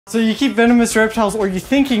So you keep venomous reptiles, or you're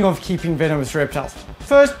thinking of keeping venomous reptiles.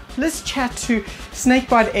 First, let's chat to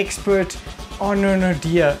snakebite expert Arno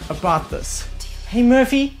Nodia about this. Hey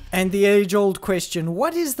Murphy. And the age-old question,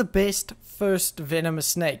 what is the best first venomous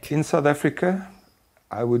snake? In South Africa,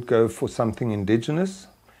 I would go for something indigenous,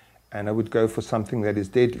 and I would go for something that is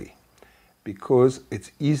deadly, because it's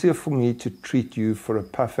easier for me to treat you for a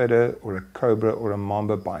puff adder or a cobra or a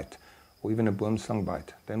mamba bite, or even a boomslang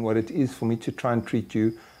bite, than what it is for me to try and treat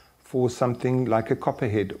you for something like a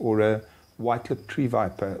copperhead or a white-lipped tree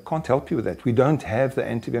viper. Can't help you with that. We don't have the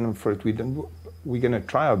antivenom for it. We're going to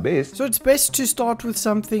try our best. So it's best to start with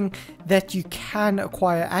something that you can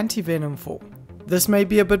acquire antivenom for. This may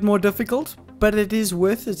be a bit more difficult, but it is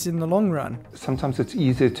worth it in the long run. Sometimes it's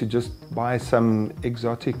easier to just buy some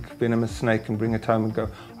exotic venomous snake and bring it home and go,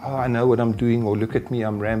 oh, I know what I'm doing, or look at me,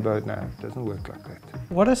 I'm Rambo. No, it doesn't work like that.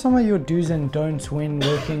 What are some of your do's and don'ts when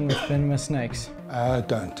working with venomous snakes?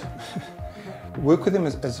 Don't. Work with them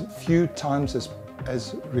as few times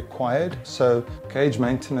as required. So cage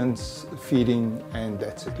maintenance, feeding, and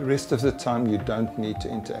that's it. The rest of the time you don't need to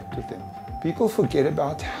interact with them. People forget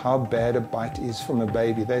about how bad a bite is from a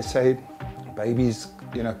baby. They say babies,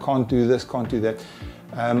 can't do this, can't do that.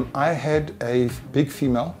 I had a big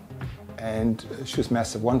female, and she was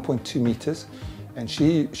massive, 1.2 meters, and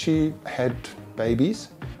she had babies.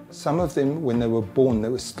 Some of them, when they were born, they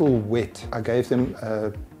were still wet. I gave them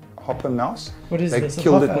a hopper mouse. What is this? They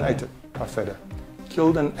killed it and ate it. Puff adder.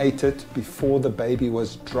 Killed and ate it before the baby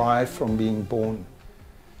was dry from being born.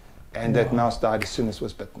 And that mouse died as soon as it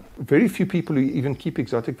was bitten. Very few people who even keep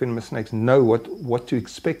exotic venomous snakes know what to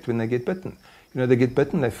expect when they get bitten. They get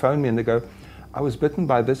bitten, they phone me and they go, I was bitten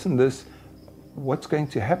by this and this. What's going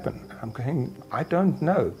to happen? I'm going, I don't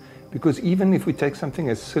know. Because even if we take something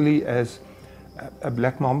as silly as a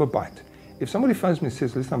black mamba bite, if somebody phones me and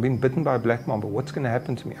says, listen, I've been bitten by a black mamba, what's going to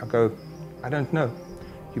happen to me? I go, I don't know.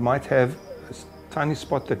 You might have a tiny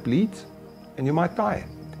spot that bleeds, and you might die,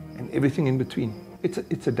 and everything in between.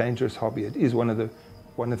 It's a dangerous hobby. It is one of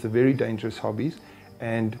the very dangerous hobbies,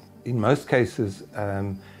 and in most cases,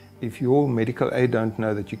 if your medical aid don't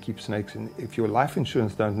know that you keep snakes, and if your life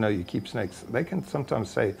insurance don't know you keep snakes, they can sometimes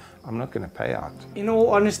say, I'm not going to pay out. In all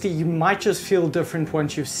honesty, you might just feel different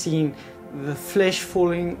once you've seen the flesh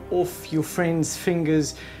falling off your friend's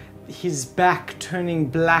fingers, his back turning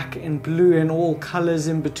black and blue and all colors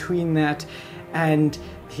in between that, and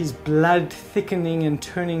his blood thickening and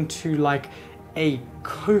turning to like a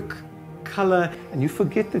coke color. And you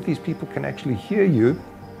forget that these people can actually hear you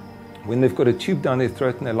when they've got a tube down their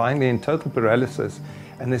throat and they're lying there in total paralysis,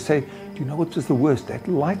 and they say, do you know what was the worst? That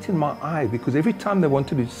light in my eye, because every time they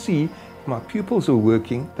wanted to see if my pupils were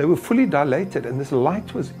working, they were fully dilated, and this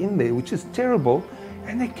light was in there, which is terrible,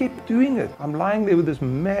 and they kept doing it. I'm lying there with this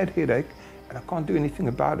mad headache, and I can't do anything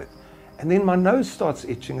about it. And then my nose starts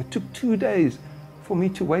itching. It took 2 days for me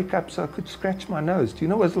to wake up so I could scratch my nose. Do you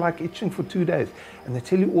know what it's like itching for 2 days? And they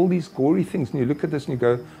tell you all these gory things, and you look at this and you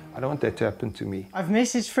go, I don't want that to happen to me. I've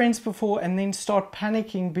messaged friends before and then start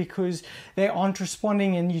panicking because they aren't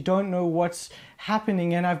responding and you don't know what's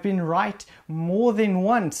happening. And I've been right more than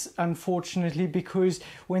once, unfortunately, because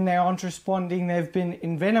when they aren't responding, they've been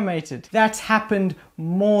envenomated. That's happened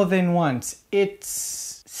more than once.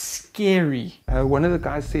 It's scary. One of the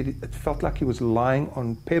guys said it felt like he was lying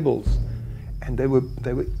on pebbles, and they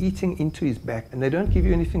were eating into his back, and they don't give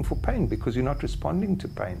you anything for pain because you're not responding to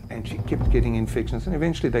pain. And she kept getting infections, and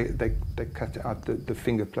eventually they cut out the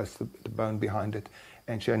finger plus the bone behind it,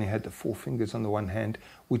 and she only had the 4 fingers on the one hand,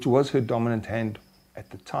 which was her dominant hand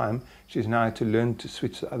at the time. She's now had to learn to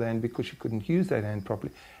switch the other hand because she couldn't use that hand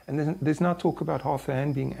properly. And there's now talk about half her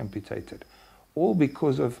hand being amputated, all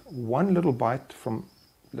because of one little bite from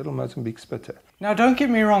little Mozambique spitter. Now don't get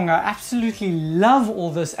me wrong, I absolutely love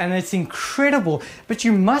all this and it's incredible, but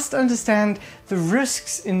you must understand the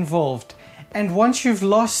risks involved. And once you've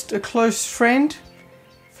lost a close friend,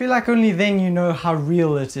 I feel like only then you know how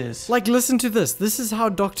real it is. Like, listen to this. This is how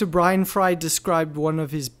Dr. Brian Fry described one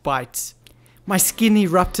of his bites. My skin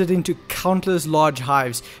erupted into countless large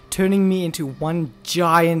hives, turning me into one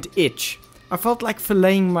giant itch. I felt like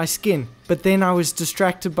filleting my skin, but then I was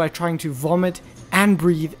distracted by trying to vomit and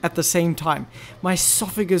breathe at the same time. My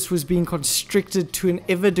esophagus was being constricted to an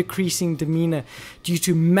ever-decreasing demeanor due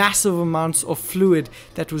to massive amounts of fluid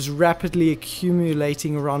that was rapidly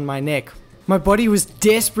accumulating around my neck. My body was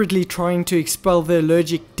desperately trying to expel the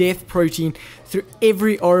allergic death protein through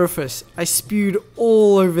every orifice. I spewed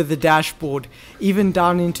all over the dashboard, even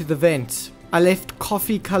down into the vents. I left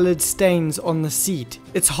coffee-colored stains on the seat.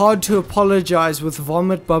 It's hard to apologize with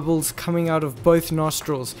vomit bubbles coming out of both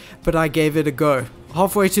nostrils, but I gave it a go.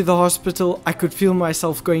 Halfway to the hospital, I could feel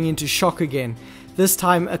myself going into shock again, this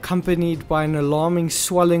time accompanied by an alarming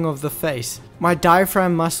swelling of the face. My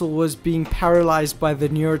diaphragm muscle was being paralyzed by the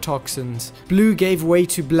neurotoxins. Blue gave way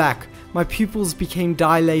to black. My pupils became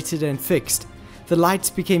dilated and fixed. The lights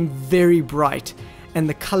became very bright and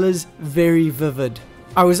the colors very vivid.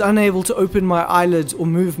 I was unable to open my eyelids or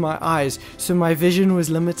move my eyes, so my vision was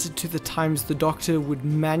limited to the times the doctor would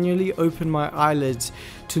manually open my eyelids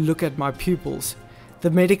to look at my pupils. The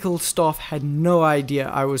medical staff had no idea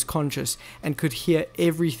I was conscious and could hear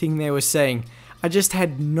everything they were saying. I just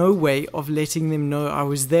had no way of letting them know I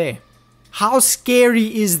was there. How scary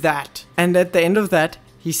is that? And at the end of that,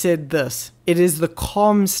 he said this: "It is the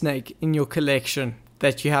calm snake in your collection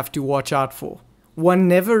that you have to watch out for. One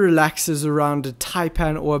never relaxes around a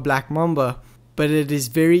taipan or a black mamba, but it is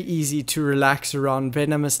very easy to relax around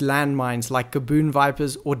venomous landmines like gaboon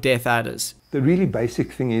vipers or death adders." The really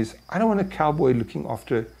basic thing is, I don't want a cowboy looking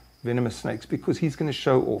after venomous snakes because he's going to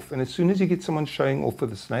show off. And as soon as you get someone showing off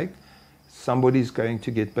with a snake, somebody's going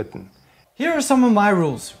to get bitten. Here are some of my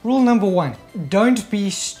rules. Rule number 1, don't be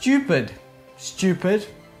stupid. Stupid?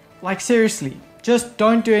 Like seriously, just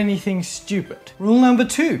don't do anything stupid. Rule number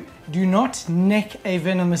 2, do not neck a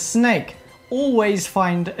venomous snake. Always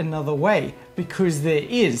find another way, because there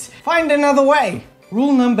is. Find another way.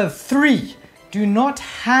 Rule number 3, do not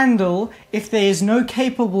handle if there is no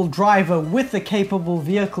capable driver with a capable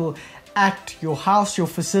vehicle at your house, your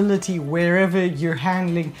facility, wherever you're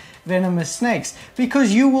handling venomous snakes,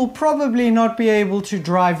 because you will probably not be able to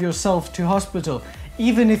drive yourself to hospital.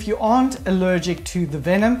 Even if you aren't allergic to the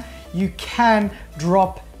venom, you can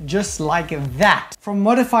drop just like that from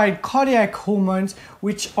modified cardiac hormones,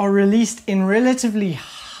 which are released in relatively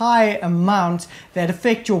high amounts that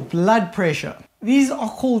affect your blood pressure. These are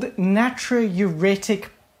called natriuretic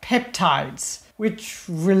peptides, which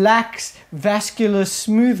relax vascular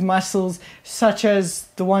smooth muscles such as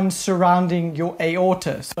the ones surrounding your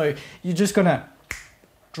aorta. So you're just gonna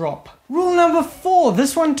drop. Rule number 4,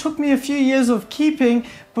 this one took me a few years of keeping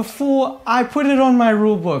before I put it on my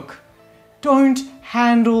rule book. Don't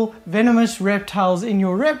handle venomous reptiles in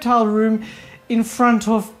your reptile room in front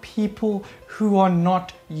of people who are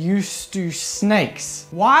not used to snakes.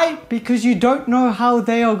 Why? Because you don't know how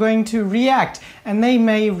they are going to react, and they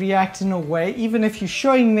may react in a way, even if you're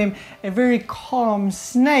showing them a very calm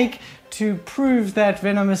snake to prove that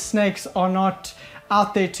venomous snakes are not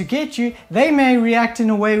out there to get you, they may react in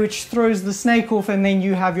a way which throws the snake off, and then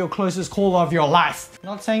you have your closest call of your life.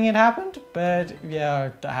 Not saying it happened, but yeah,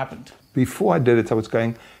 it happened. Before I did it, I was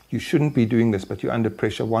going, you shouldn't be doing this, but you're under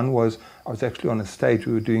pressure. One was, I was actually on a stage,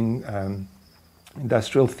 we were doing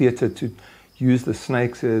industrial theatre to use the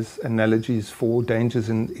snakes as analogies for dangers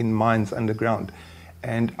in mines underground.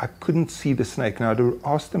 And I couldn't see the snake. Now, I'd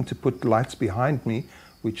asked them to put lights behind me,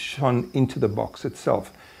 which shone into the box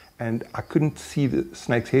itself. And I couldn't see the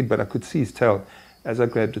snake's head, but I could see his tail. As I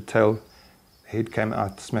grabbed the tail, the head came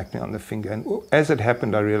out, smacked me on the finger. And as it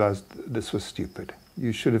happened, I realized this was stupid.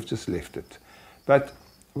 You should have just left it. But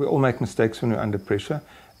we all make mistakes when we're under pressure,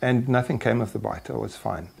 and nothing came of the bite. I was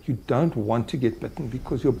fine. You don't want to get bitten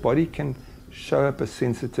because your body can show up a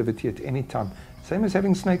sensitivity at any time. Same as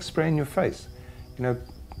having snake spray in your face. You know,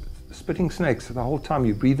 spitting snakes, the whole time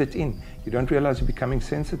you breathe it in, you don't realize you're becoming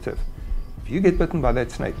sensitive. If you get bitten by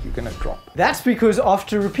that snake, you're going to drop. That's because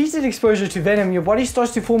after repeated exposure to venom, your body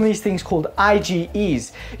starts to form these things called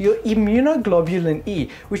IgEs, your immunoglobulin E,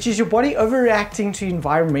 which is your body overreacting to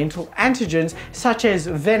environmental antigens such as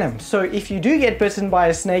venom. So if you do get bitten by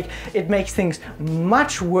a snake, it makes things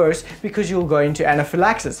much worse because you'll go into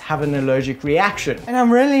anaphylaxis, have an allergic reaction. And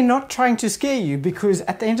I'm really not trying to scare you, because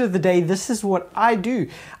at the end of the day, this is what I do.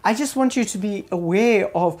 I just want you to be aware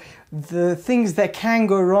of the things that can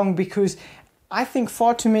go wrong, because I think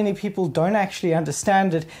far too many people don't actually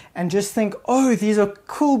understand it and just think, oh, these are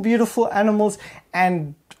cool, beautiful animals.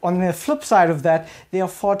 And on the flip side of that, there are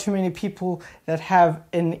far too many people that have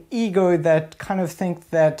an ego that kind of think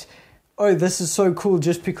that, oh, this is so cool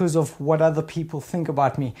just because of what other people think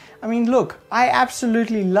about me. I mean, look, I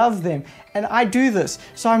absolutely love them and I do this.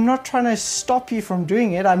 So I'm not trying to stop you from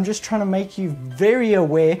doing it. I'm just trying to make you very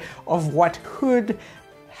aware of what could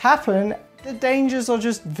happen. The dangers are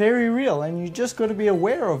just very real, and you just got to be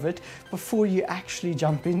aware of it before you actually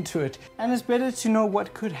jump into it. And it's better to know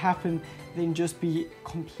what could happen than just be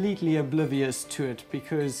completely oblivious to it,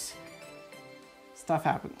 because stuff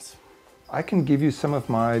happens. I can give you some of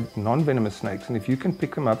my non-venomous snakes, and if you can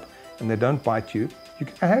pick them up and they don't bite you, you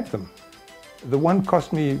can have them. The one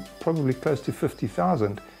cost me probably close to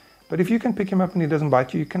 50,000, but if you can pick him up and he doesn't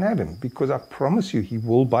bite you, you can have him, because I promise you he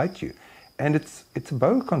will bite you. And it's a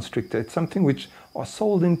boa constrictor. It's something which are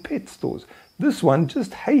sold in pet stores. This one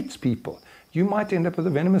just hates people. You might end up with a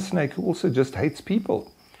venomous snake who also just hates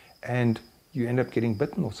people. And you end up getting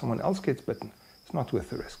bitten or someone else gets bitten. It's not worth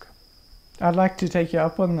the risk. I'd like to take you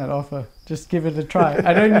up on that offer. Just give it a try.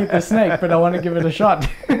 I don't need the snake, but I want to give it a shot.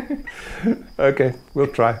 Okay, we'll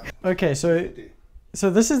try. Okay, so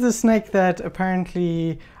this is the snake that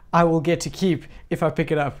apparently I will get to keep if I pick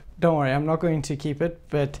it up. Don't worry, I'm not going to keep it,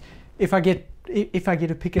 but if I get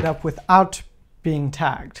to pick it up without being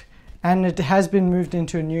tagged, and it has been moved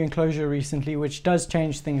into a new enclosure recently, which does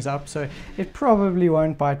change things up, so it probably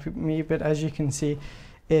won't bite me, but as you can see,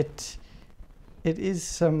 it is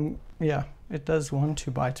some, yeah, it does want to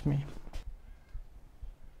bite me.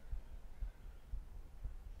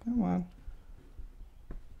 Come on.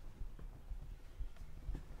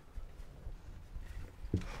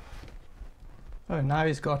 Oh, now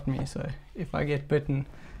he's got me, so if I get bitten,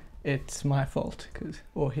 it's my fault,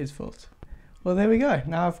 or his fault. Well, there we go.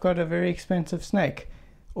 Now I've got a very expensive snake,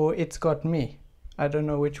 or it's got me. I don't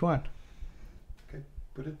know which one. Okay,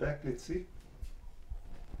 put it back, let's see.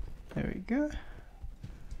 There we go.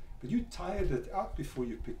 But you tired it out before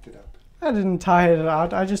you picked it up. I didn't tire it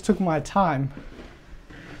out, I just took my time.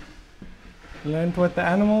 Learned what the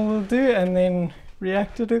animal will do and then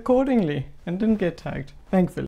reacted accordingly and didn't get tagged, thankfully.